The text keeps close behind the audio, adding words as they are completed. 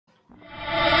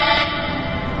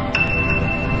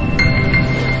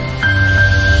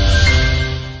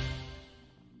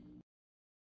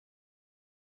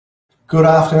Good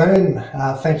afternoon.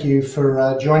 Thank you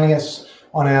for joining us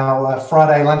on our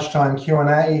Friday lunchtime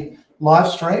Q&A live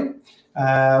stream.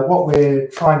 What we're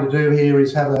trying to do here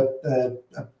is have an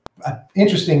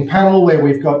interesting panel where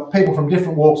we've got people from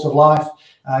different walks of life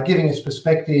giving us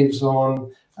perspectives on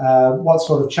what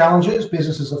sort of challenges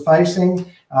businesses are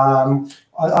facing.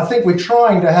 I think we're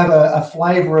trying to have a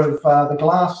flavour of the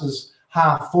glass is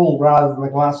half full rather than the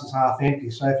glass is half empty.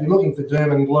 So if you're looking for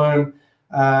doom and gloom,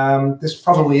 this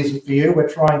probably isn't for you. We're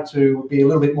trying to be a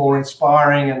little bit more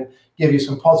inspiring and give you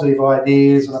some positive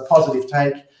ideas and a positive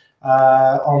take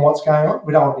on what's going on.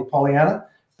 We don't want to be Pollyanna,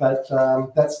 but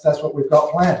that's what we've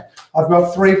got planned. I've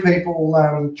got three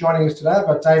people joining us today. I've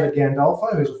got David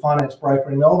Gandolfo, who's a finance broker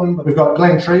in Melbourne. We've got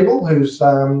Glen Triebel, who's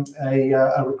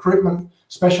a recruitment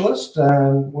specialist.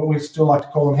 We still like to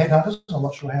call them headhunters. I'm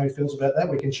not sure how he feels about that.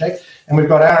 We can check. And we've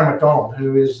got Aaron McDonald,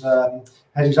 who is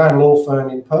has his own law firm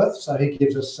in Perth, so he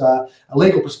gives us a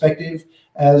legal perspective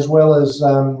as well as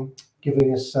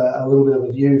giving us a little bit of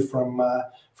a view from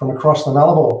across the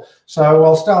Nullarbor. So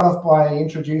I'll start off by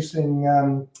introducing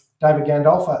David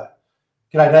Gandolfo.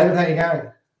 G'day, David. How are you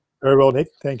going? Very well, Nick.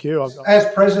 Thank you. As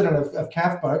president of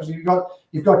CAFBA, because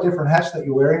you've got different hats that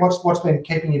you're wearing. What's been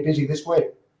keeping you busy this week?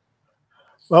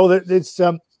 Well, it's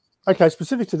okay.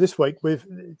 Specific to this week,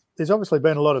 there's obviously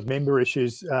been a lot of member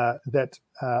issues that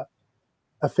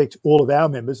affect all of our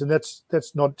members, and that's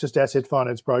not just asset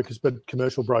finance brokers, but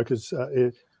commercial brokers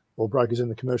or brokers in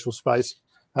the commercial space,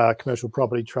 commercial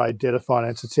property trade, debtor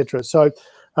finance, etc. So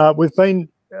we've been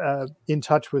in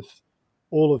touch with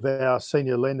all of our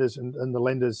senior lenders and the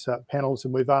lenders panels,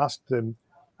 and we've asked them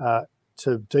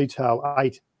to detail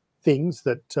 8 things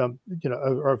that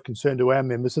are of concern to our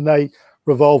members, and they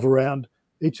revolve around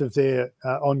each of their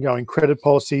ongoing credit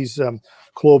policies,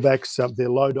 clawbacks, their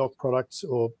low doc products,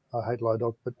 or I hate low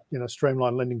doc, but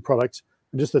streamlined lending products,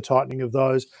 and just the tightening of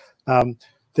those.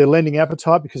 Their lending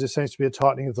appetite, because there seems to be a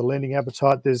tightening of the lending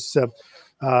appetite. There's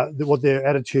what their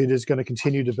attitude is going to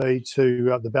continue to be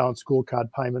to the balanced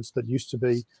scorecard payments that used to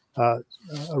be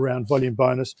around volume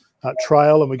bonus,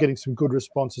 trail, and we're getting some good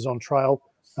responses on trail.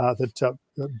 That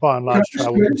by and large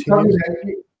trail will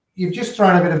continue. You've just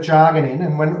thrown a bit of jargon in,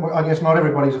 and when I guess not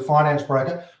everybody's a finance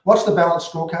broker. What's the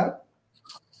balanced scorecard?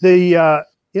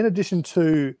 In addition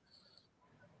to,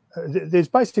 there's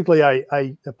basically a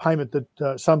payment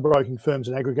that some broking firms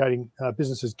and aggregating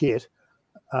businesses get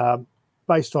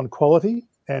based on quality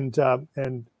and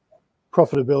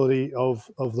profitability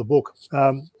of the book.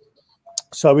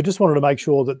 So we just wanted to make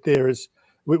sure that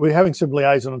we're having some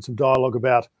liaison and some dialogue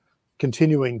about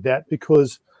continuing that,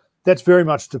 because that's very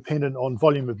much dependent on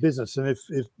volume of business. And if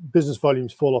business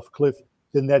volumes fall off a cliff,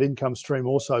 then that income stream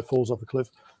also falls off a cliff.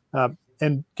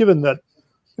 And given that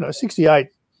 68%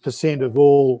 of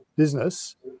all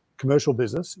business, commercial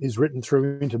business, is written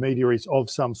through intermediaries of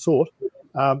some sort,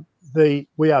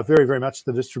 we are very, very much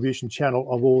the distribution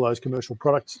channel of all those commercial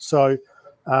products. So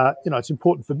it's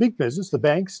important for big business, the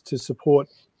banks, to support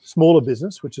smaller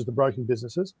business, which is the broking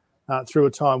businesses, through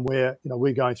a time where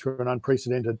we're going through an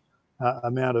unprecedented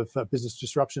amount of business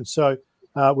disruption. So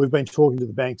we've been talking to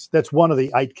the banks. That's one of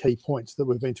the 8 key points that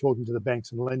we've been talking to the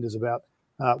banks and lenders about,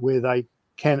 where they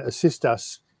can assist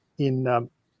us in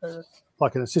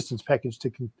like an assistance package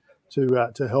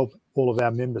to help all of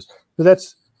our members. But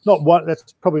that's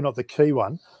probably not the key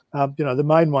one. The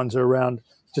main ones are around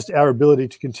just our ability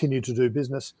to continue to do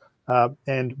business,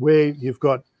 and where you've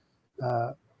got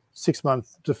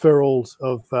 6-month deferrals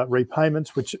of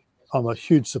repayments, which I'm a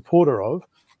huge supporter of.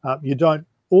 You don't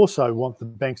also want the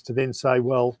banks to then say,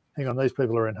 well, hang on, these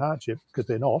people are in hardship, because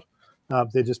they're not.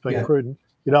 They're just being prudent.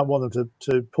 You don't want them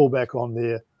to pull back on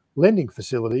their lending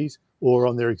facilities or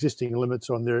on their existing limits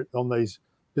on these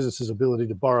businesses' ability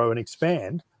to borrow and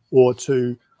expand, or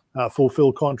to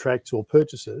fulfill contracts or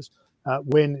purchases,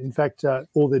 when in fact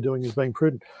all they're doing is being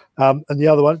prudent. And the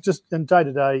other one, just in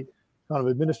day-to-day kind of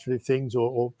administrative things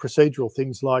or procedural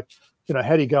things, like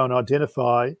how do you go and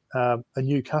identify a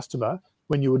new customer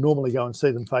when you would normally go and see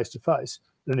them face to face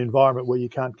in an environment where you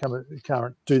can't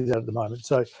do that at the moment.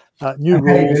 So new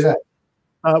rules.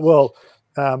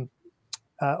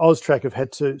 AUSTRAC have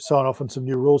had to sign off on some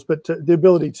new rules, but the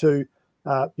ability to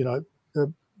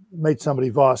meet somebody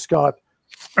via Skype,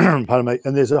 pardon me,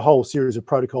 and there's a whole series of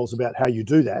protocols about how you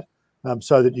do that,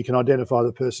 so that you can identify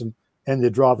the person and their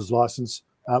driver's license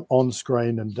on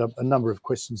screen, and a number of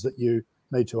questions that you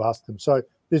need to ask them. So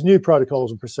there's new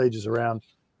protocols and procedures around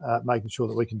making sure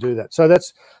that we can do that. So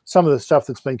that's some of the stuff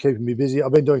that's been keeping me busy.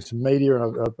 I've been doing some media,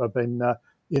 and I've been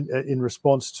in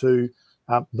response to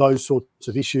those sorts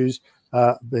of issues.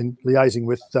 Been liaising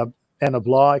with Anna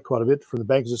Bly quite a bit from the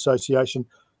Bankers Association.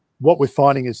 What we're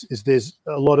finding is there's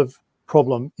a lot of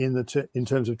problem in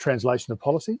terms of translation of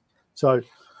policy. So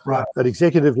right. at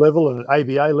executive level and at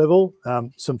ABA level,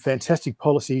 some fantastic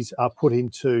policies are put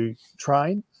into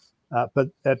train, but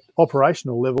at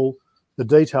operational level, the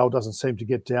detail doesn't seem to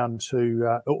get down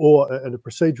to, or at a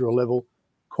procedural level,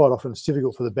 quite often it's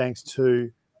difficult for the banks to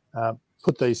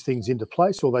put these things into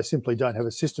place, or they simply don't have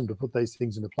a system to put these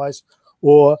things into place,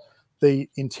 or the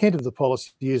intent of the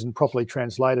policy isn't properly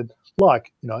translated.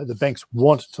 Like, you know, the banks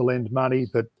want to lend money,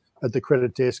 but at the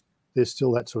credit desk, there's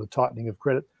still that sort of tightening of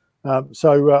credit.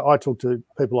 So I talk to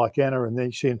people like Anna, and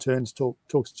then she in turn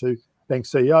talks to bank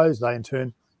CEOs. They in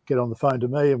turn get on the phone to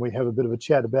me, and we have a bit of a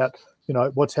chat about, you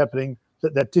know, what's happening,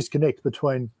 that disconnect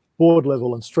between board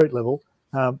level and street level,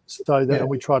 so that and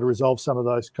we try to resolve some of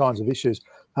those kinds of issues.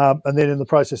 And then in the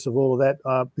process of all of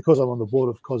that, because I'm on the board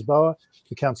of COSBOA,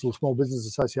 the Council of Small Business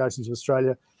Associations of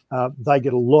Australia, they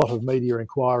get a lot of media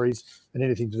inquiries, and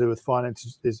anything to do with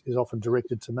finance is often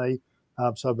directed to me.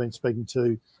 So I've been speaking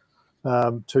to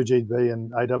 2GB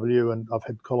and AW, and I've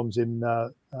had columns in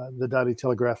the Daily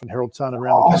Telegraph and Herald Sun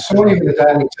around the country. I saw you in the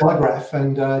Daily Telegraph,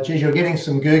 and geez, you're getting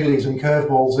some googlies and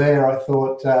curveballs there. I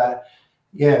thought,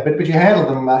 yeah, but you handled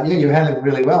them. Yeah, you handled them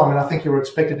really well. I mean, I think you were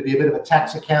expected to be a bit of a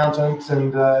tax accountant,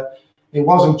 and it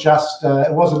wasn't just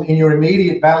it wasn't in your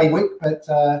immediate bailiwick, but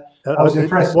I was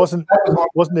impressed. It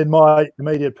wasn't in my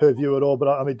immediate purview at all. But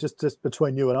I mean, just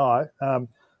between you and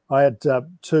I had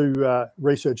two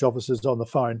research officers on the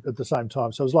phone at the same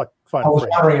time, so it was like phone. I was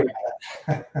worrying about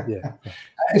that. Yeah.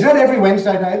 Is that every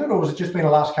Wednesday, David, or was it just been the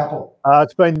last couple?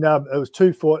 It's been it was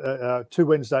two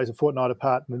Wednesdays a fortnight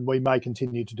apart, and we may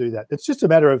continue to do that. It's just a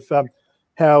matter of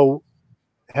how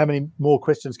many more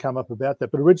questions come up about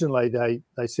that. But originally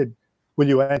they said, "Will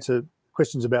you answer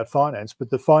questions about finance?" But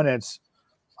the finance,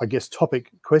 I guess, topic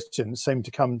questions seem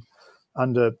to come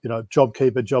under, you know,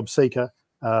 JobKeeper, job seeker,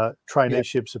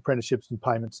 traineeships, apprenticeships, and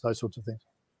payments, those sorts of things.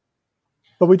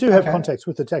 But we do have contacts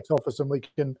with the tax office, and we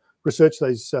can research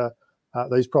these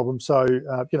problems. So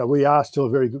you know, we are still a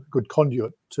very good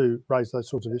conduit to raise those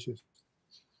sorts of issues.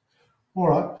 All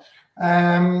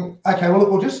right. Okay. Well,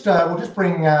 look, we'll just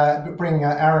bring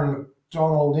Aaron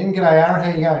McDonald in. G'day, Aaron.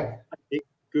 How are you going?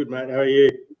 Good, mate. How are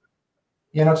you?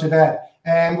 Yeah, not too bad.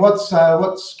 And what's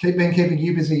been keeping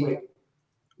you busy?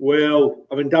 Well,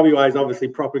 I mean, WA is obviously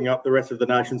propping up the rest of the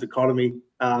nation's economy,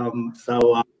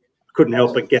 so couldn't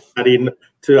help but get that in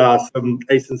to some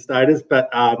eastern staters. But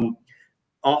I'm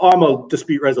a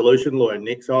dispute resolution lawyer,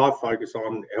 Nick, so I focus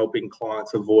on helping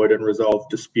clients avoid and resolve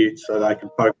disputes so they can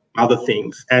focus on other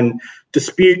things. And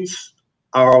disputes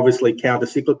are obviously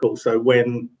counter-cyclical, so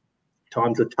when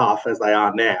times are tough, as they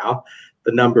are now,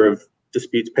 the number of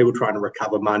disputes, people trying to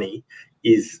recover money,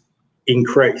 is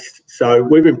increased. So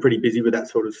we've been pretty busy with that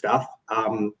sort of stuff,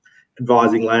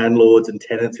 advising landlords and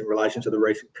tenants in relation to the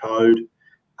recent code,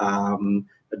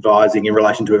 advising in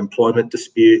relation to employment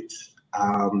disputes,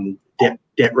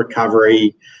 debt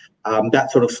recovery,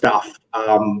 that sort of stuff.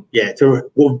 Yeah, it's a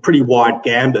pretty wide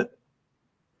gambit.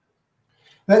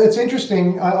 It's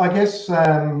interesting, I guess,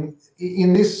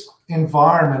 in this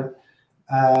environment,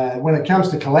 when it comes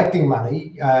to collecting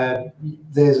money,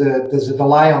 there's a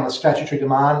delay on the statutory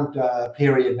demand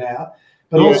period now,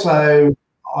 but also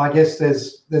I guess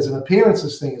there's an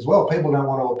appearances thing as well. People don't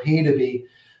want to appear to be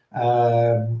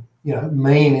you know,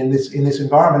 mean in this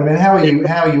environment. I mean,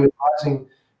 how are you advising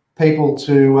people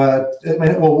to? I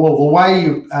mean, well, the way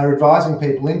you are advising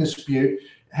people in dispute,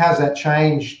 how's that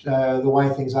changed the way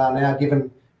things are now, given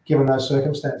those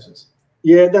circumstances?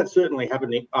 Yeah, that's certainly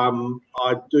happening.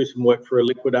 I do some work for a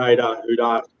liquidator who'd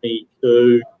asked me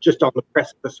to, just on the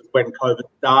precipice of when COVID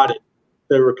started,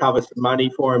 to recover some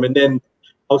money for him. And then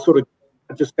I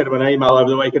just sent him an email over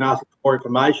the week and asked for more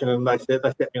information, and they sent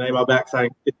me an email back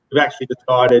saying, we've actually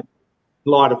decided,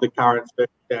 in light of the current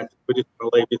circumstances, we're just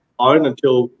going to leave this alone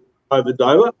until COVID's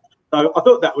over. So I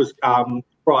thought that was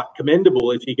quite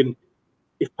commendable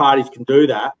if parties can do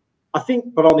that. I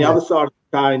think, but on the other side of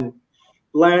the coin,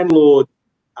 landlords,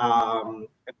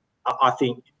 I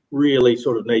think, really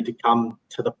sort of need to come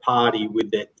to the party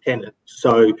with their tenant.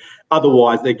 So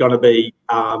otherwise they're going to be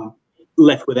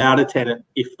left without a tenant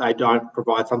if they don't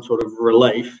provide some sort of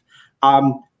relief.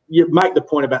 You make the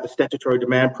point about the statutory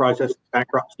demand process,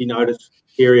 bankruptcy notice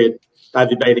period.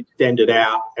 They've been extended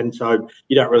out, and so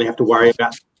you don't really have to worry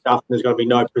about stuff. There's going to be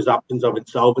no presumptions of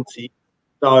insolvency.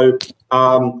 So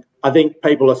I think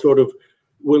people are sort of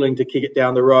willing to kick it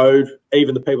down the road.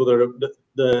 Even the people that are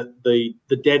the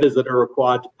debtors that are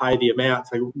required to pay the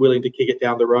amounts are willing to kick it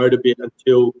down the road a bit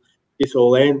until this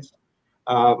all ends.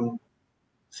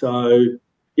 So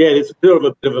Yeah, it's sort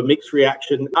of a bit of a mixed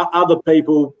reaction. Other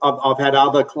people, I've had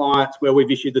other clients where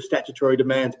we've issued the statutory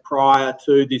demands prior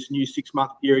to this new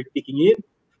 6-month period kicking in,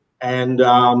 and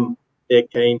they're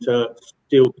keen to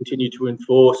still continue to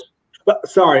enforce. But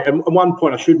sorry, and one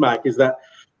point I should make is that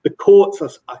the courts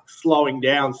are slowing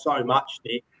down so much,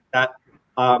 Nick, that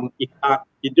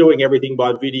you're doing everything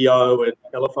by video and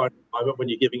telephone at the moment when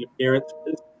you're giving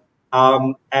appearances,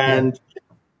 and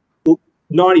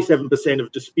 97% of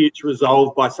disputes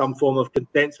resolved by some form of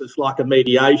consensus, like a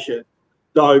mediation.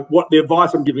 So what the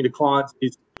advice I'm giving to clients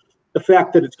is the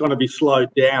fact that it's going to be slowed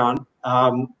down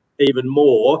even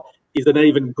more is an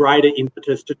even greater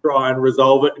impetus to try and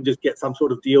resolve it and just get some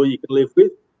sort of deal you can live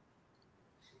with.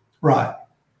 Right.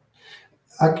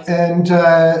 And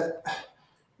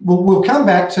we'll come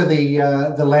back to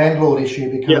the landlord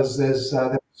issue, because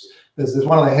there's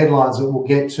one of the headlines that we'll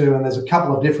get to, and there's a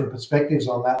couple of different perspectives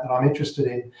on that I'm interested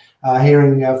in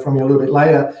hearing from you a little bit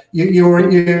later.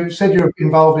 You said you're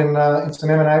involved in some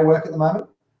M&A work at the moment?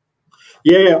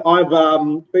 Yeah, I've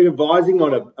been advising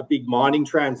on a big mining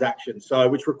transaction,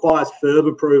 which requires FIRB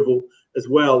approval as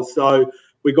well. So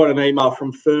we got an email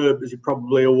from FIRB, as you're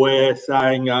probably aware,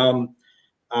 saying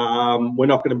we're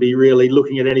not going to be really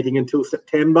looking at anything until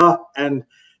September. And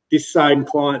this same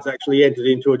client's actually entered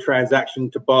into a transaction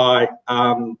to buy,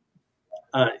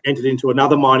 entered into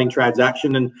another mining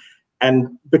transaction,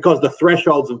 and because the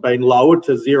thresholds have been lowered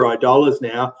to $0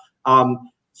 now,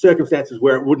 circumstances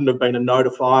where it wouldn't have been a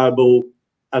notifiable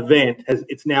event,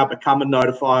 it's now become a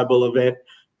notifiable event,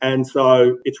 and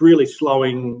so it's really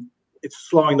slowing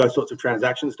those sorts of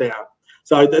transactions down.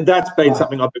 So that's been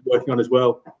something I've been working on as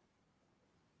well.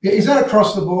 Is that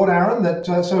across the board, Aaron?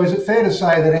 So is it fair to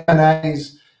say that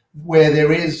M&As where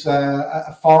there is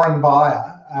a foreign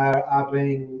buyer are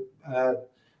being,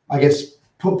 I guess,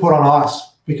 put on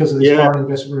ice because of this Foreign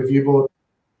Investment Review Board?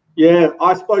 Yeah,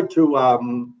 I spoke to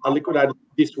a liquidator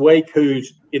this week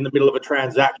who's in the middle of a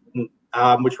transaction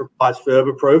which requires FIRB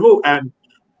approval, and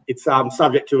it's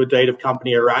subject to a deed of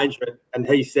company arrangement. And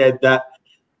he said that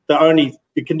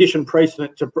the condition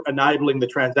precedent to enabling the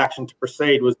transaction to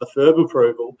proceed was the FIRB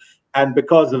approval, and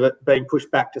because of it being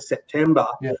pushed back to September,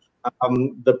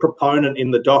 the proponent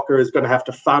in the docker is going to have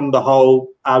to fund the whole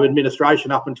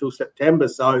administration up until September.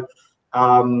 So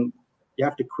you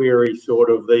have to query sort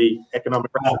of the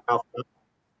economic rationale.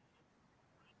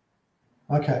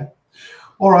 Okay.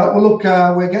 All right. Well, look,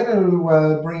 we're going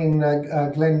to bring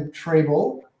in Glen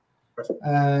Triebel.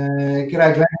 G'day,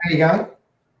 Glen. How are you going?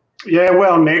 Yeah,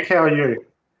 well, Nick, how are you?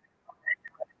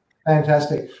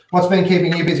 Fantastic. What's been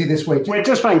keeping you busy this week? We've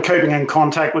just been keeping in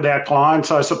contact with our clients,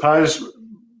 I suppose.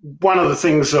 One of the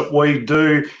things that we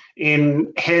do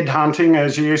in headhunting,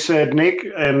 as you said, Nick,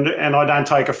 and I don't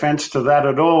take offence to that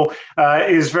at all,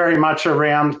 is very much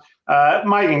around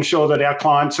making sure that our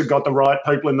clients have got the right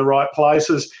people in the right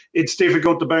places. It's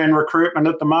difficult to be in recruitment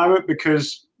at the moment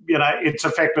because, you know, it's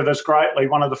affected us greatly.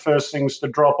 One of the first things to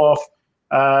drop off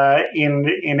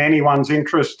in anyone's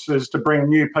interests is to bring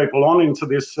new people on into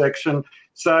this section.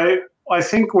 So I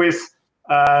think with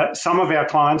some of our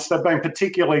clients, they've been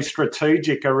particularly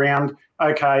strategic around,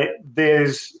 okay,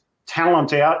 there's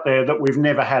talent out there that we've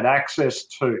never had access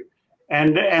to.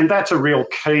 And that's a real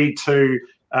key to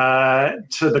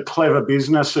the clever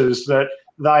businesses, that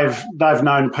they've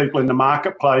known people in the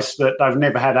marketplace that they've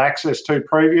never had access to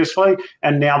previously,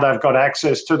 and now they've got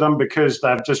access to them because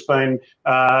they've just been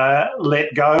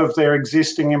let go of their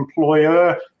existing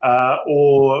employer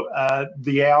or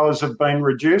the hours have been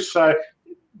reduced. So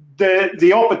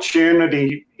the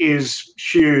opportunity is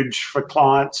huge for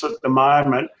clients at the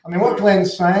moment. I mean, what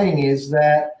Glen's saying is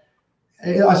that,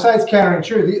 I say it's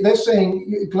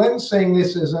counterintuitive. Glen's seeing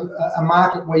this as a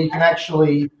market where you can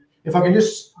actually, if I can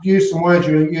just use some words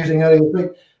you were using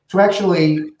earlier, to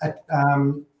actually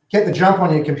get the jump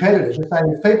on your competitors. You're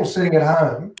saying if people sitting at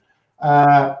home,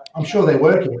 I'm sure they're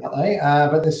working, aren't they?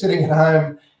 But they're sitting at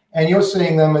home, and you're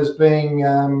seeing them as being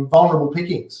vulnerable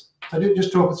pickings. So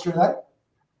just talk us through that.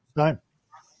 No.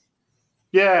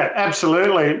 Yeah,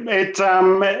 absolutely.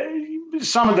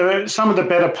 Some of the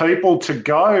better people to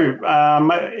go.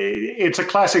 It's a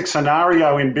classic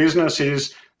scenario in business: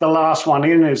 is the last one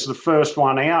in is the first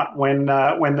one out when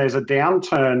there's a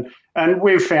downturn. And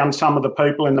we've found some of the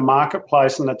people in the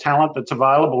marketplace and the talent that's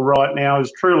available right now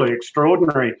is truly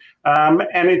extraordinary. And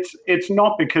it's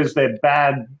not because they're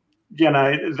bad, you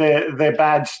know, they're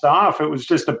bad staff. It was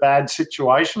just a bad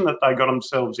situation that they got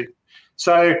themselves in.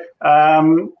 So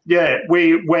yeah,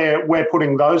 we're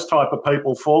putting those type of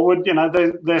people forward. You know,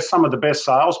 they're some of the best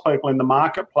salespeople in the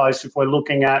marketplace if we're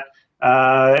looking at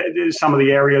some of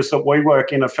the areas that we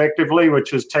work in effectively,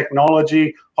 which is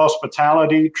technology,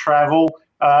 hospitality, travel,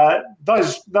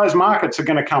 those markets are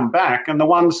going to come back, and the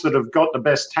ones that have got the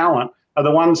best talent are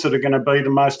the ones that are going to be the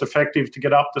most effective to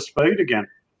get up to speed again.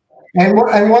 And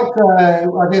what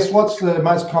I guess, what's the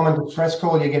most common distress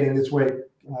call you're getting this week,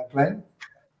 Glenn?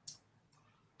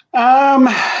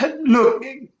 Look,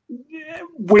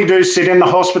 we do sit in the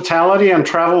hospitality and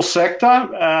travel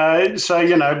sector. So,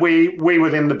 you know, we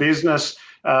within the business,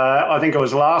 I think it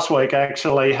was last week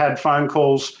actually, had phone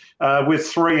calls with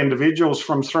 3 individuals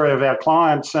from 3 of our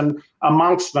clients, and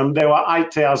amongst them there were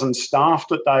 8,000 staff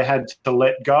that they had to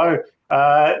let go.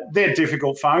 They're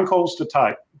difficult phone calls to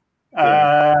take,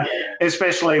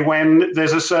 especially when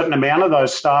there's a certain amount of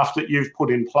those staff that you've put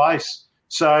in place.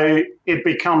 So it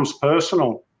becomes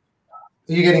personal.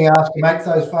 Are you getting asked to make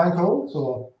those phone calls,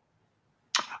 or?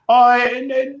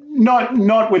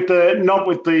 Not with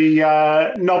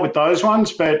those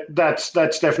ones, but that's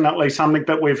definitely something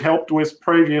that we've helped with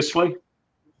previously.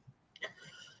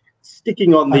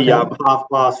 Sticking on the half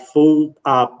glass full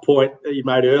point that you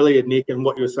made earlier, Nick, and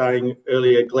what you were saying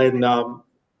earlier, Glenn,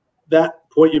 that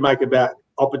point you make about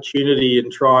opportunity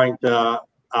and trying to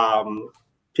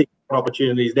pick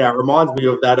opportunities now, it reminds me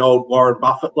of that old Warren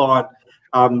Buffett line,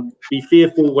 be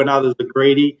fearful when others are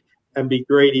greedy and be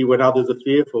greedy when others are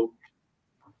fearful.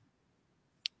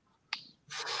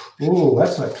 Oh,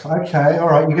 that's okay. All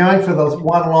right, you're going for the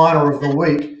one-liner of the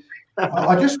week.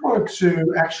 I just wanted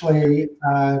to actually,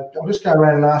 I'll just go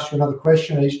around and ask you another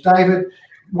question each. David,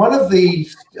 one of the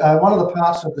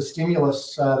parts of the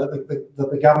stimulus that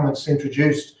the government's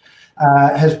introduced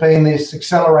has been this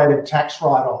accelerated tax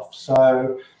write-off.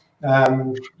 So,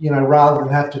 you know, rather than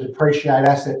have to depreciate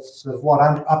assets of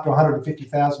up to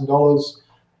 $150,000,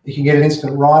 you can get an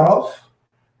instant write-off.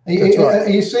 Are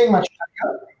you seeing much?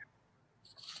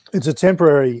 It's a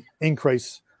temporary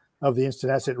increase of the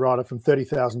instant asset write-off from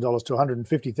 $30,000 to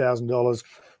 $150,000,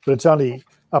 but it's only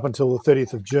up until the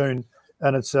 30th of June,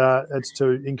 and it's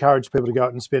to encourage people to go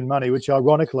out and spend money, which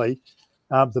ironically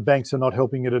the banks are not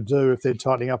helping you to do if they're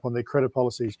tightening up on their credit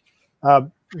policies. I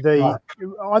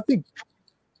think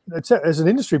as an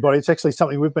industry body, it's actually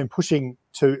something we've been pushing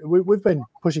to. We've been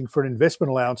pushing for an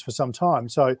investment allowance for some time.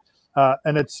 So,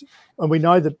 and we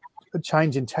know that a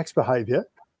change in tax behaviour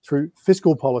through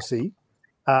fiscal policy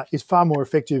is far more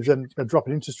effective than a drop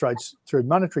in interest rates through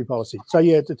monetary policy. So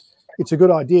yeah, it's a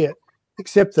good idea,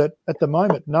 except that at the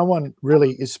moment, no one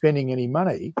really is spending any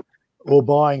money or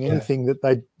buying anything that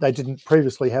they didn't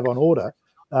previously have on order.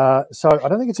 So I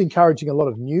don't think it's encouraging a lot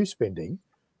of new spending,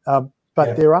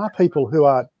 but there are people who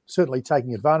are certainly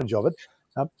taking advantage of it.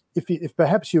 If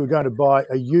perhaps you were going to buy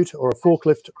a ute or a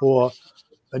forklift or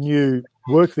a new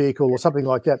work vehicle or something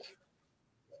like that,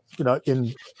 you know,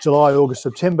 in July, August,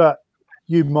 September,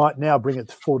 you might now bring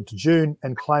it forward to June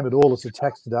and claim it all as a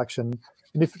tax deduction.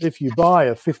 And if you buy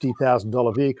a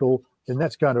 $50,000 vehicle, then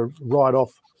that's going to write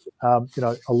off, you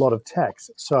know, a lot of tax.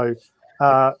 So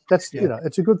that's, you know,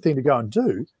 it's a good thing to go and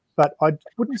do, but I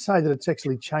wouldn't say that it's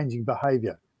actually changing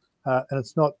behaviour, and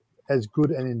it's not as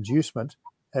good an inducement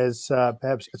as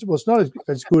perhaps, well, it's not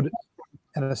as good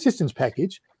an assistance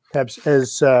package, perhaps,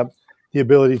 as the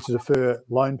ability to defer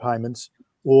loan payments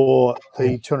or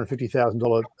the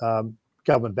 $250,000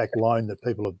 government-backed loan that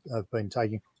people have been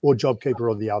taking, or JobKeeper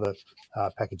or the other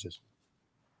packages.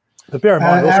 But bear in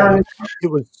mind also, Aaron,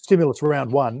 it was stimulus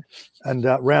round 1, and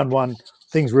round 1,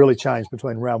 things really changed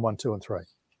between round 1, 2 and 3.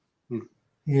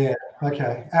 Yeah,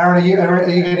 okay. Aaron, are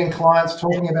you getting clients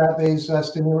talking about these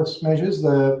stimulus measures?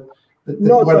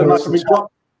 Not so much. I mean,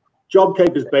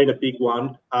 JobKeeper's been a big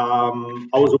one. I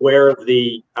was aware of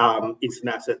the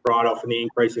instant asset write-off and the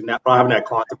increase in that, but I haven't had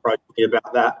clients approach me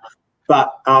about that.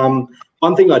 But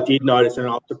one thing I did notice, and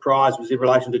I was surprised, was in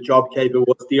relation to JobKeeper,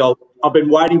 was I've been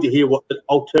waiting to hear what the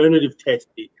alternative test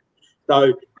is.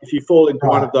 So if you fall into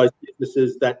one of those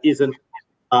businesses that isn't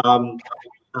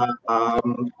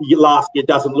last year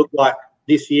doesn't look like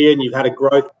this year, and you've had a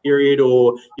growth period,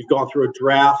 or you've gone through a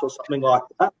drought or something like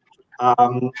that,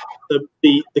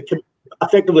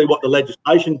 effectively what the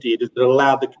legislation did is it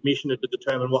allowed the commissioner to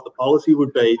determine what the policy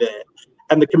would be there,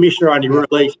 and the commissioner only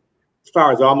released, as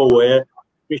far as I'm aware,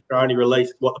 the commissioner only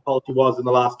released what the policy was in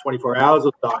the last 24 hours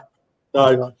or so.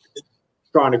 So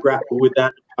trying to grapple with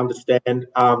that, understand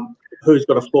who's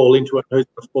going to fall into it and who's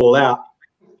going to fall out.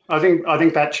 I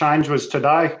think that change was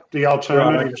today, the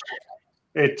alternative.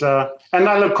 Right. And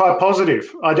they look quite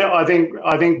positive. I think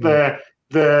the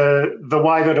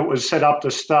way that it was set up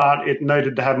to start, it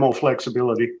needed to have more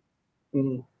flexibility.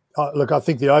 Look, I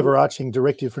think the overarching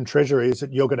directive from Treasury is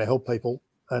that you're going to help people,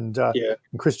 and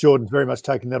Chris Jordan's very much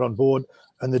taken that on board,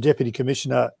 and the Deputy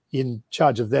Commissioner in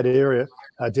charge of that area,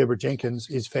 Deborah Jenkins,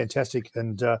 is fantastic,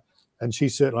 and and she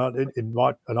certainly and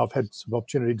I've had some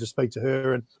opportunity to speak to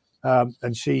her, and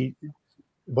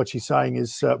what she's saying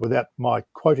is, without my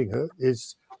quoting her,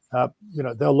 is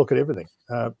they'll look at everything.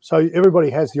 So everybody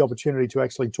has the opportunity to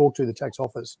actually talk to the tax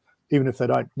office, even if they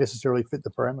don't necessarily fit the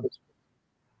parameters.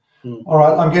 All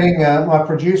right, I'm getting my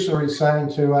producer is saying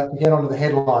to get onto the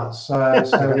headlines,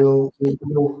 so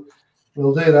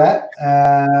we'll do that.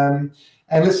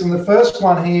 And listen, the first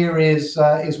one here is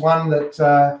one that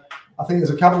I think there's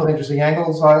a couple of interesting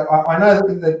angles. I know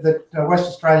that West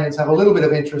Australians have a little bit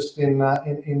of interest in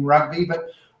rugby, but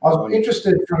I was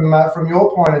interested from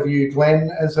your point of view,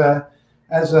 Glenn, as a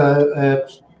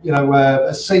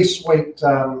C-suite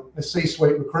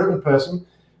recruitment person.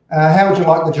 How would you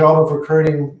like the job of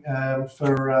recruiting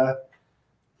for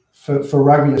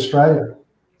Rugby Australia?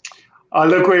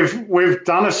 Look, we've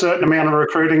done a certain amount of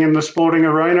recruiting in the sporting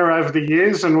arena over the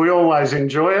years, and we always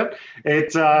enjoy it.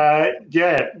 That's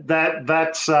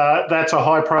a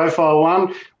high profile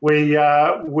one. We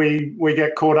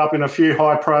get caught up in a few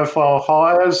high profile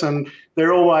hires, and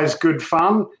they're always good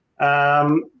fun.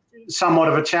 Somewhat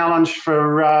of a challenge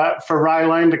for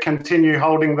Raylene to continue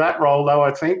holding that role, though,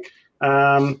 I think.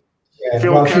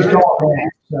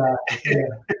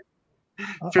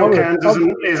 Phil Cairns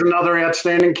is another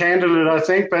outstanding candidate, I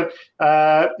think, but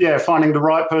finding the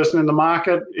right person in the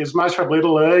market is most probably a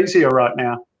little easier right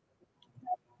now.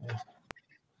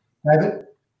 David?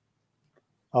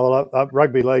 Oh, well,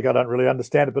 rugby league, I don't really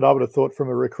understand it, but I would have thought from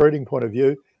a recruiting point of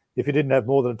view, if you didn't have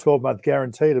more than a 12-month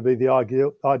guarantee, it'd be the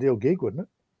ideal gig, wouldn't it?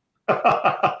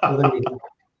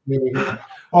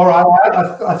 All right,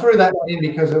 I threw that one in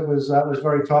because it was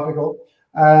very topical.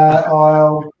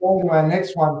 I'll go to our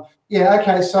next one. Yeah,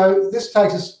 okay, so this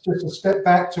takes us just a step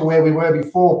back to where we were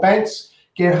before. Banks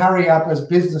get hurry up as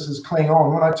businesses cling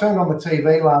on. When I turned on the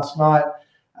TV last night,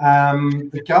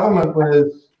 the government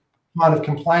was kind of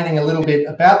complaining a little bit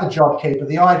about the JobKeeper.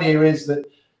 The idea is that,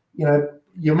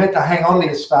 you're meant to hang on to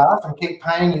your staff and keep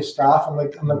paying your staff, and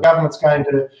the government's going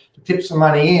to tip some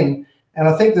money in. And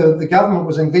I think the government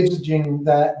was envisaging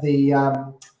that the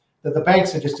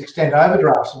banks would just extend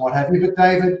overdrafts and what have you. But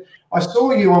David, I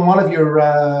saw you on one of your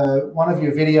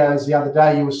videos the other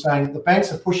day. You were saying that the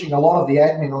banks are pushing a lot of the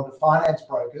admin onto finance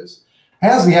brokers.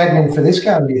 How's the admin for this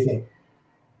going, do you think?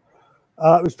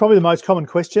 It was probably the most common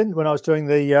question when I was doing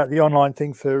the online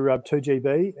thing for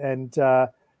 2GB and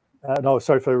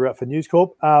for News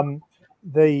Corp.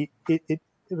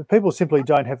 People simply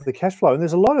don't have the cash flow, and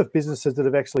there's a lot of businesses that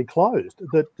have actually closed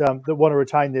that want to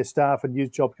retain their staff and use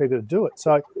JobKeeper to do it.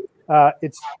 So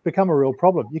it's become a real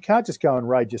problem. You can't just go and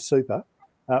raid your super,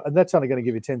 and that's only going to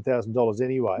give you $10,000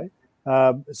 anyway.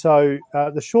 So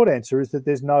the short answer is that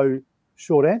there's no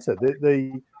short answer.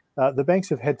 The banks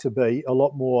have had to be a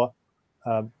lot more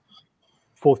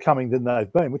forthcoming than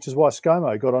they've been, which is why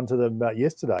ScoMo got onto them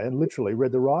yesterday and literally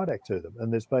read the riot act to them.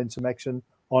 And there's been some action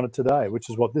on it today, which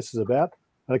is what this is about,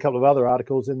 and a couple of other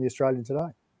articles in the Australian today.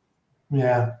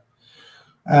 Yeah.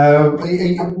 What do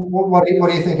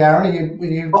you think, Aaron? Do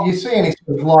you see any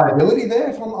sort of liability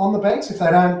there on the banks if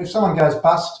someone goes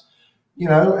bust,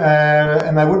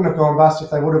 and they wouldn't have gone bust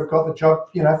if they would have got the job,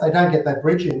 if they don't get that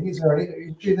bridging? Is there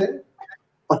any issue there?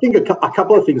 I think a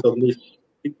couple of things on this.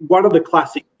 One of the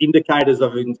classic indicators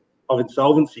of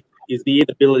insolvency is the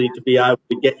inability to be able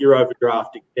to get your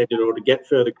overdraft extended or to get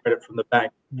further credit from the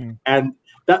bank. And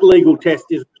that legal test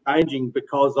is changing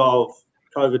because of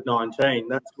COVID-19.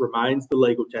 That remains the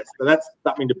legal test. So that's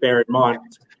something to bear in mind.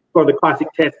 It's one of the classic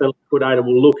tests the liquidator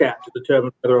will look at to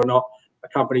determine whether or not a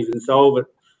company's insolvent.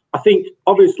 I think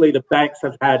obviously the banks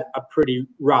have had a pretty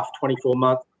rough 24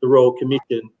 months with the Royal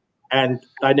Commission, and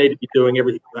they need to be doing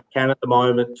everything they can at the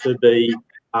moment to be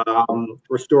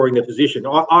restoring their position.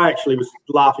 I actually was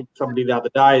laughing at somebody the other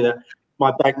day that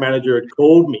my bank manager had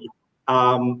called me,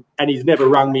 and he's never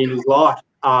rung me in his life.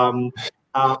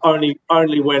 Only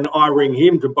when I ring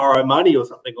him to borrow money or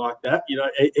something like that.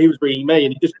 He was ringing me,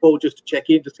 and he just called just to check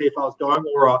in to see if I was going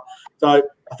all right. So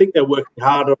I think they're working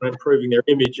hard on improving their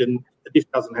image, and this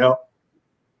doesn't help.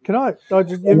 You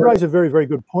raise a very, very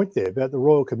good point there about the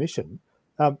Royal Commission.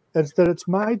 Is that it's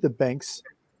made the banks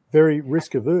very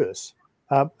risk averse,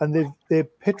 and they're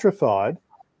petrified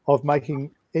of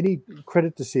making any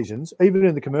credit decisions, even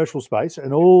in the commercial space.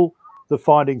 And all the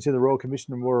findings in the Royal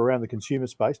Commission were around the consumer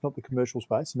space, not the commercial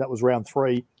space, and that was round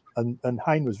 3. And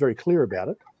Hayne was very clear about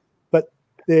it. But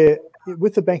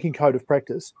with the banking code of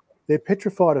practice, they're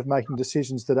petrified of making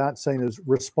decisions that aren't seen as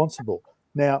responsible.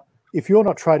 Now, if you're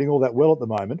not trading all that well at the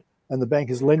moment, and the bank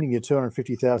is lending you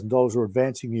 $250,000 or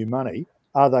advancing you money,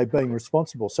 are they being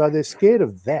responsible? So they're scared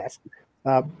of that.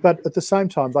 But at the same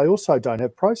time, they also don't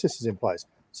have processes in place.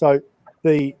 So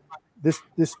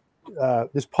this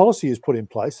this policy is put in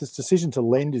place, this decision to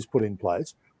lend is put in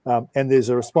place, and there's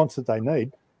a response that they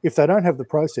need. If they don't have the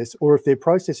process, or if their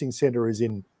processing centre is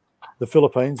in the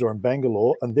Philippines or in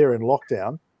Bangalore and they're in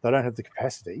lockdown, they don't have the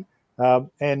capacity. So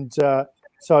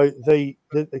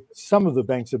some of the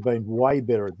banks have been way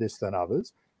better at this than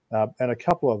others, and a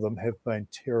couple of them have been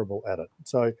terrible at it.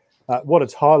 So what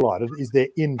it's highlighted is their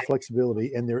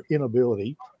inflexibility and their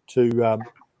inability to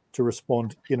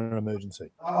respond in an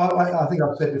emergency. I think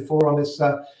I've said before on this,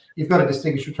 you've got to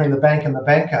distinguish between the bank and the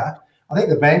banker. I think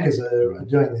the bankers are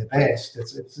doing their best.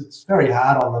 It's very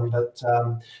hard on them, but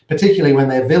particularly when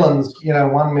they're villains, you know,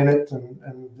 1 minute and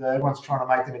everyone's trying to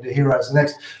make them into heroes the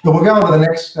next. But we'll go on to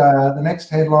the next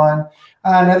headline.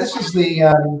 Now this is the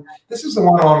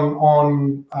one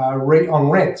on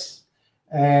rents,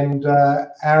 and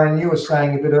Aaron, you were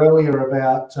saying a bit earlier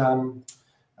about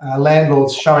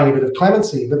landlords showing a bit of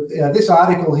clemency, but this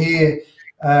article here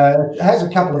has a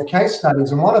couple of case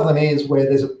studies, and one of them is where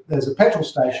there's a petrol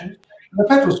station. And the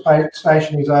petrol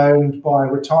station is owned by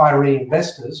retiree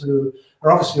investors who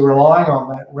are obviously relying on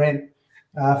that rent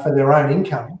for their own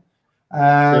income.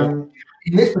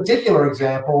 In this particular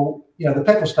example, you know, the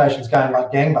petrol station's going like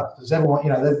gangbusters. Everyone, you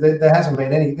know, there hasn't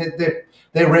been any.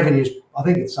 Their revenues, I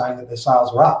think it's saying that their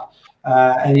sales are up,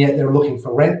 and yet they're looking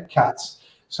for rent cuts.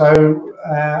 So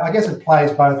I guess it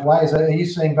plays both ways. Are you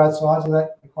seeing both sides of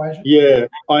that equation? Yeah,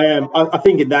 I am. I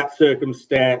think in that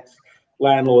circumstance,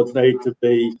 landlords need to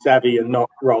be savvy and not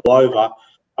roll over.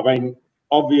 I mean,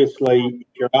 obviously, if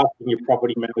you're asking your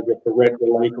property manager for rent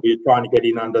relief, or you're trying to get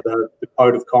in under the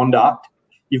code of conduct,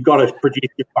 you've got to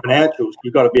produce your financials.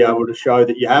 You've got to be able to show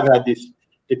that you have had this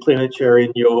declinature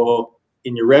in your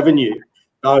revenue.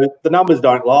 So the numbers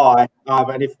don't lie,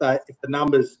 and if the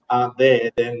numbers aren't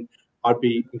there, then I'd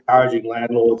be encouraging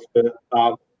landlords to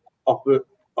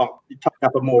take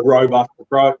up a more robust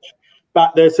approach.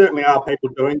 But there certainly are people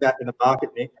doing that in the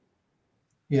market, Nick.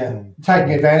 Yeah,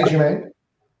 taking advantage, you mean?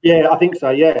 Yeah, I think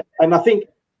so. Yeah, and I think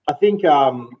the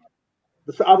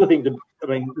other thing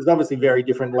there's obviously very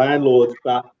different landlords,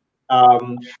 but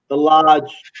the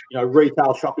large, you know,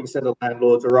 retail shopping centre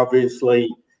landlords are obviously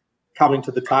coming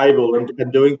to the table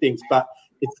and doing things, but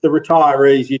it's the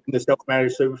retirees using the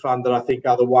self-managed super fund that I think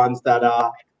are the ones that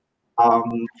are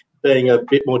being a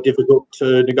bit more difficult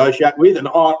to negotiate with. And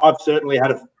I've certainly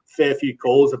had a fair few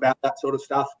calls about that sort of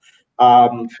stuff.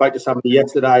 Spoke to somebody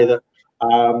yesterday that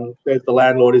says the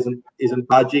landlord isn't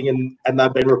budging and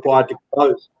they've been required to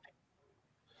close.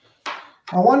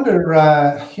 I wonder,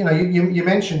 you know, you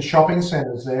mentioned shopping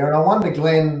centres there, and I wonder,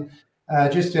 Glenn,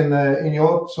 just in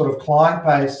your sort of client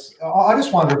base, I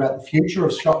just wonder about the future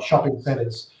of shopping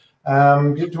centres.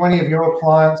 Do any of your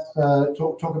clients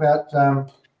talk about,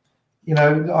 you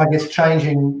know, I guess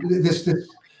changing this?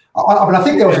 I mean, I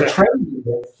think there was a trend.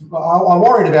 I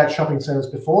worried about shopping centres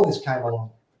before this came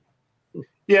along.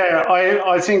 Yeah,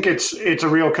 I think it's a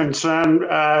real concern.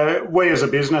 We as a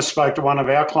business spoke to one of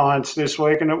our clients this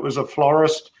week, and it was a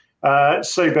florist,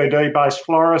 CBD-based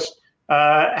florist,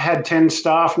 had 10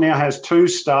 staff, now has 2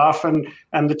 staff,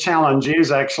 and the challenge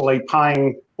is actually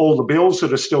paying all the bills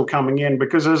that are still coming in,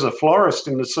 because as a florist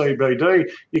in the CBD,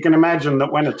 you can imagine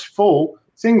that when it's full,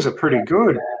 things are pretty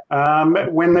good.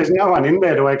 When there's no one in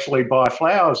there to actually buy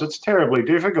flowers, it's terribly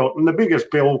difficult. And the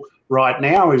biggest bill right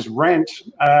now is rent.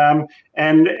 And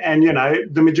you know,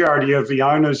 the majority of the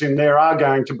owners in there are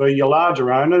going to be your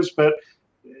larger owners, but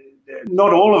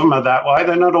not all of them are that way.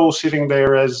 They're not all sitting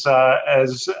there as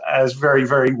very,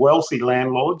 very wealthy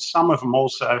landlords. Some of them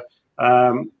also,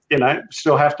 you know,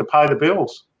 still have to pay the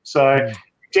bills. So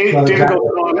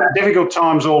difficult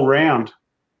times all round.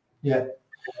 Yeah.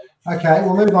 Okay,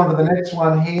 we'll move on to the next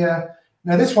one here.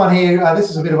 Now, this one here,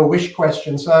 this is a bit of a wish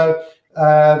question. So,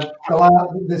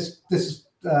 this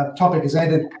topic has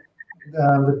ended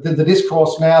the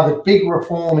discourse now that big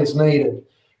reform is needed,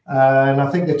 and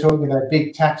I think they're talking about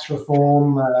big tax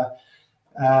reform.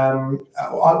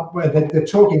 They're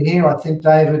talking here, I think,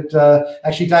 David.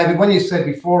 Actually, David, when you said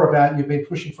before about you've been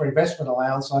pushing for investment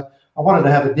allowance, I wanted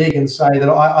to have a dig and say that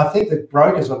I think that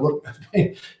brokers have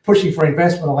been pushing for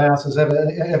investment allowances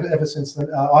ever since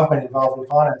I've been involved in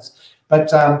finance.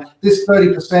 But this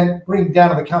 30% bring down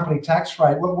to the company tax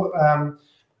rate.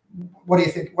 What do you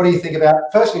think? What do you think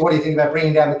about? Firstly, what do you think about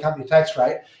bringing down the company tax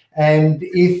rate? And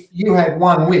if you had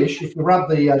one wish, if you rubbed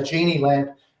the genie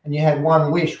lamp and you had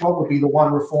one wish, what would be the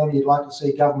one reform you'd like to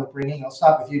see government bringing? I'll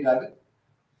start with you, David.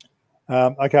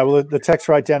 Okay, well, the tax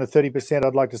rate down to 30%,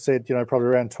 I'd like to see it, you know, probably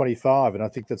around 25%, and I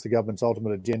think that's the government's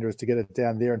ultimate agenda, is to get it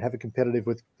down there and have it competitive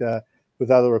with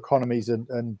other economies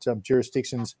and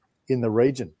jurisdictions in the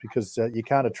region, because you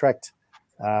can't attract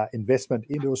investment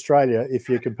into Australia if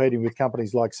you're competing with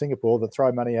companies like Singapore that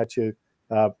throw money at you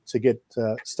to get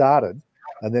started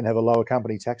and then have a lower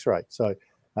company tax rate. So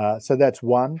that's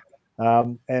one.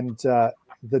 And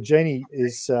the genie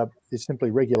is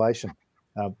simply regulation.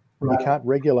 You can't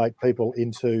regulate people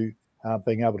into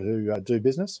being able to do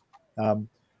business.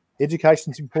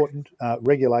 Education's important.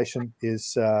 Regulation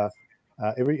is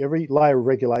every layer of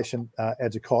regulation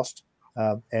adds a cost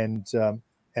and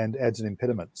adds an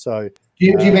impediment. So do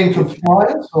you mean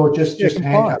compliance or just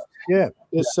compliance? Yeah,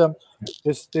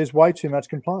 there's way too much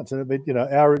compliance, and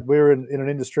we're in an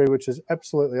industry which is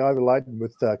absolutely overladen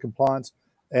with compliance,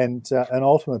 and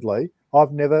ultimately,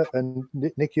 I've never, and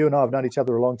Nick, you and I have known each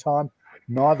other a long time.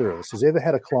 Neither of us has ever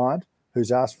had a client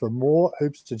who's asked for more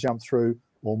hoops to jump through,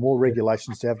 or more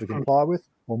regulations to have to comply with,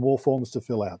 or more forms to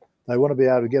fill out. They want to be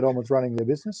able to get on with running their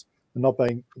business and not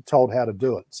being told how to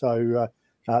do it. So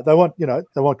they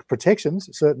want protections,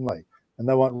 certainly, and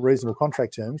they want reasonable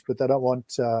contract terms, but they don't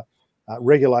want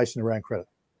regulation around credit.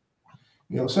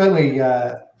 Certainly,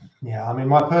 yeah. I mean,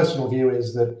 my personal view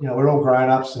is that we're all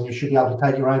grown-ups, and you should be able to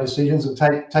take your own decisions and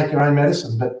take your own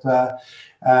medicine. But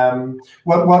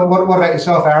what about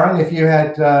yourself, Aaron? If you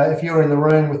were in the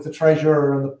room with the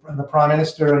Treasurer and the Prime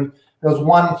Minister, and there was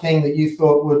one thing that you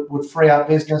thought would free up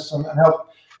business and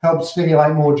help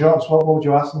stimulate more jobs, what would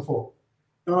you ask them for?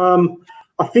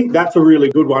 I think that's a really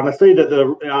good one. I see that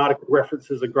the article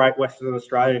references a great Western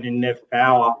Australian in Nev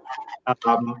Power,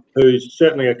 who's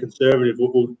certainly a conservative,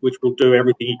 which will do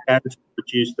everything he can to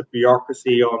reduce the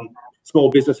bureaucracy on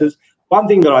small businesses. One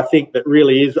thing that I think that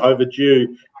really is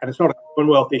overdue, and it's not a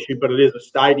Commonwealth issue, but it is a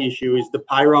state issue, is the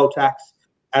payroll tax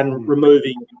and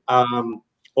removing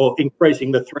or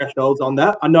increasing the thresholds on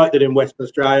that. I note that in Western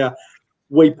Australia,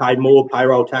 we pay more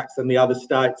payroll tax than the other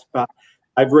states, but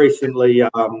they've recently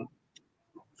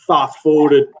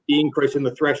fast-forwarded the increase in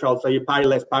the threshold, so you pay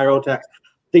less payroll tax.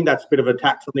 I think that's a bit of a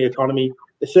tax on the economy.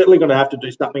 They're certainly going to have to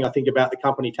do something, I think, about the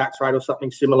company tax rate or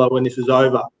something similar when this is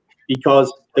over,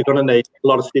 because they're going to need a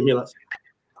lot of stimulus.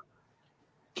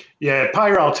 Yeah,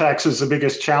 payroll tax is the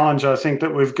biggest challenge, I think,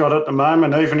 that we've got at the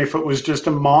moment. Even if it was just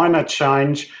a minor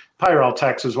change, payroll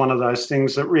tax is one of those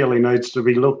things that really needs to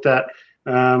be looked at.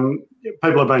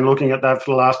 People have been looking at that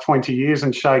for the last 20 years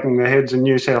and shaking their heads in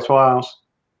New South Wales.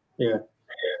 Yeah.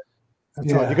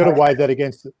 That's right. You've got to weigh that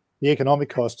against the economic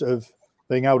cost of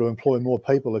being able to employ more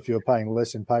people if you're paying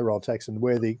less in payroll tax, and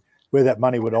where that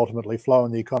money would ultimately flow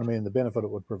in the economy and the benefit it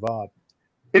would provide.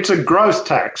 It's a growth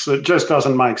tax that just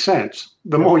doesn't make sense.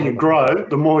 The more you grow,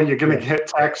 the more you're going to get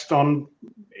taxed on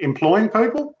employing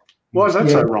people. Why is that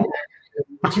so wrong?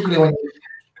 Particularly when you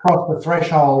cross the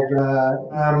threshold.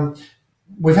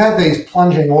 We've had these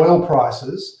plunging oil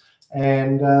prices,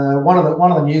 and one of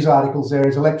the news articles there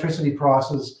is electricity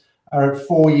prices are at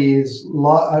 4-year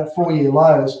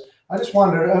lows. I just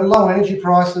wonder, are low energy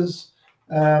prices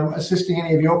assisting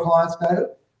any of your clients, David?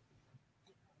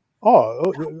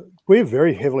 Oh, we're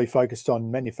very heavily focused on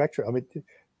manufacturing. I mean,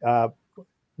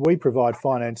 we provide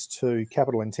finance to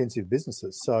capital-intensive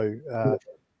businesses. So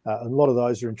a lot of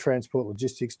those are in transport,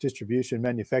 logistics, distribution,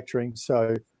 manufacturing.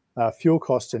 So fuel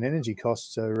costs and energy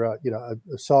costs are,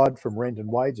 aside from rent and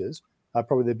wages, are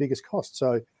probably their biggest costs.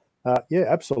 So yeah,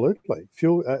 absolutely.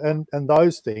 Fuel and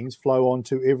those things flow on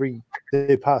to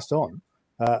they're passed on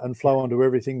and flow onto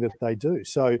everything that they do.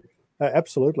 So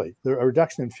absolutely, a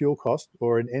reduction in fuel cost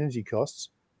or in energy costs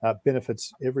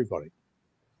benefits everybody.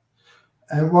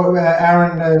 And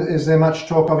Aaron, is there much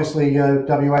talk? Obviously,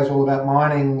 WA is all about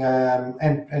mining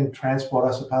and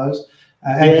transport, I suppose,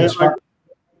 and construction.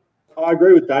 I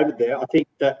agree with David there. I think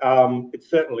that it's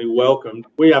certainly welcomed.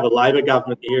 We have a Labor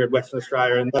government here in Western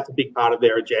Australia, and that's a big part of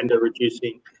their agenda,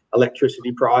 reducing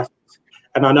electricity prices.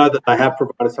 And I know that they have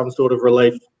provided some sort of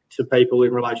relief to people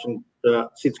in relation to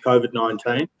since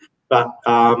COVID-19. But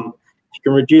if you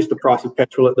can reduce the price of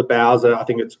petrol at the Bowser, I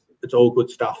think it's all good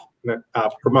stuff, and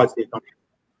it promotes the economy.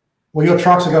 Well, your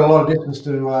trucks have got a lot of distance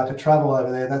to travel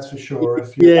over there, that's for sure.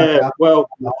 Well,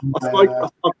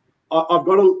 I've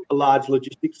got a large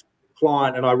logistics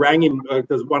client, and I rang him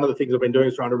because one of the things I've been doing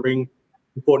is trying to ring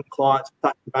important clients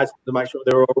to make sure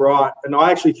they're all right. And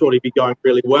I actually thought he'd be going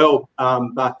really well,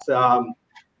 but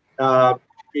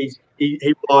he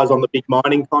relies on the big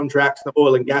mining contracts, the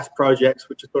oil and gas projects,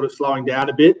 which is sort of slowing down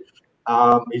a bit.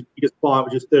 His biggest client,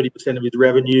 which is 30% of his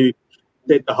revenue,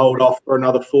 said to hold off for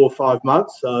another 4 or 5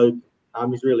 months. So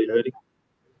he's really hurting.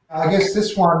 I guess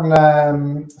this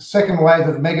one, second wave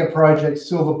of mega projects,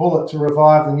 silver bullet to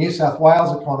revive the New South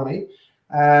Wales economy.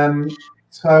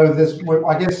 So there's,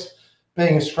 I guess,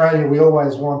 being Australia, we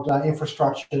always want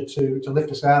infrastructure to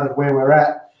lift us out of where we're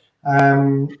at.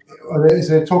 Is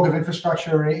there talk of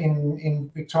infrastructure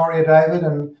in Victoria, David?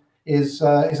 And is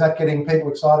that getting people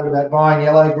excited about buying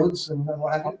yellow goods and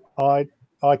what have you?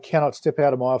 I cannot step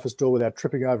out of my office door without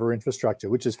tripping over infrastructure,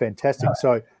 which is fantastic.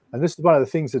 So, and this is one of the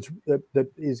things that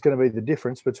is going to be the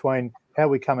difference between how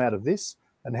we come out of this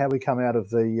and how we come out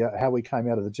of the how we came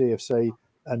out of the GFC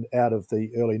and out of the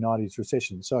early 90s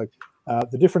recession. So,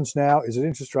 the difference now is that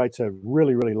interest rates are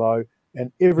really, really low,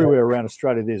 and everywhere around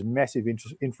Australia there's massive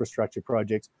infrastructure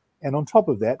projects. And on top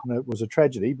of that, and it was a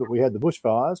tragedy, but we had the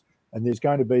bushfires, and there's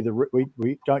going to be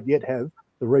we don't yet have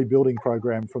the rebuilding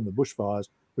program from the bushfires,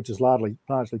 which is largely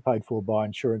paid for by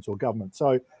insurance or government.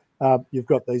 So you've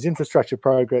got these infrastructure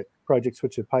projects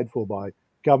which are paid for by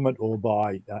government or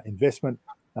by investment.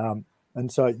 And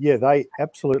so, yeah, they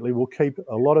absolutely will keep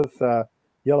a lot of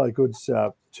yellow goods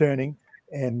turning,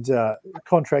 and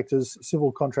contractors,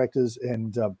 civil contractors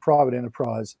and private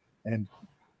enterprise and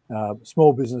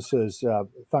small businesses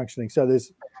functioning. So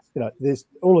there's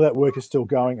all of that work is still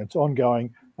going, it's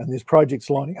ongoing, and there's projects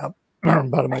lining up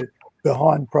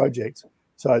behind projects.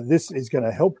 So this is going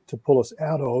to help to pull us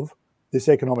out of this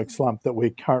economic slump that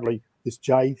we're currently, this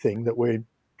J thing that we're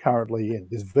currently in,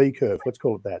 this V curve. Let's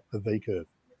call it that, the V curve.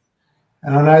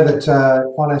 And I know that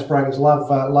finance brokers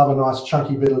love a nice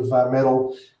chunky bit of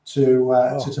metal to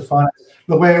finance.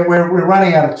 Look, we're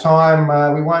running out of time.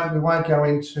 We won't go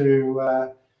into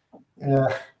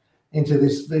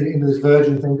this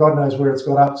Virgin thing. God knows where it's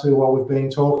got up to while we've been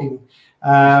talking.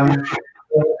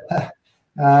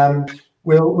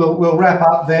 We'll wrap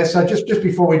up there. So just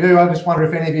before we do, I just wonder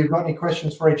if any of you have got any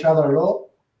questions for each other at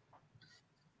all.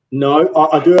 No,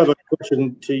 I do have a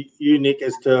question to you, Nick,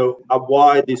 as to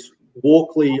why this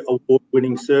Walkley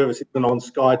award-winning service isn't on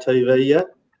Sky TV yet.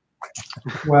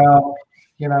 Well,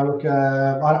 look,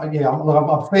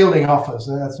 I'm fielding offers.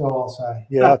 That's all I'll say.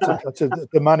 Yeah,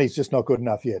 the money's just not good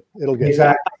enough yet. It'll get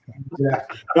exactly. Yeah.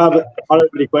 No, but I don't have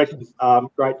any questions.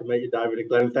 Great to meet you, David and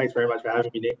Glenn. Thanks very much for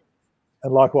having me, Nick.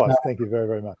 And likewise, thank you very,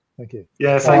 very much. Thank you.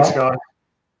 Yeah, thanks, guys.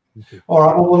 All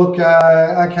right. Well, look.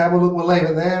 Okay. We'll leave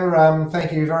it there.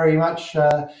 Thank you very much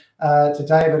to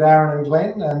David, Aaron, and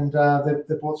Glenn, and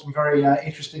they brought some very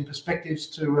interesting perspectives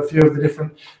to a few of the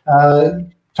different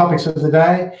topics of the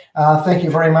day. Thank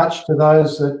you very much to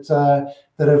those that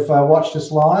have watched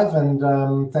us live,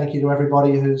 and thank you to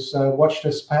everybody who's watched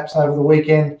us perhaps over the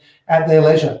weekend at their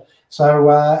leisure. So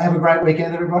have a great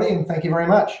weekend, everybody, and thank you very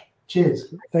much.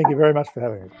 Cheers. Thank you very much for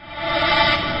having me.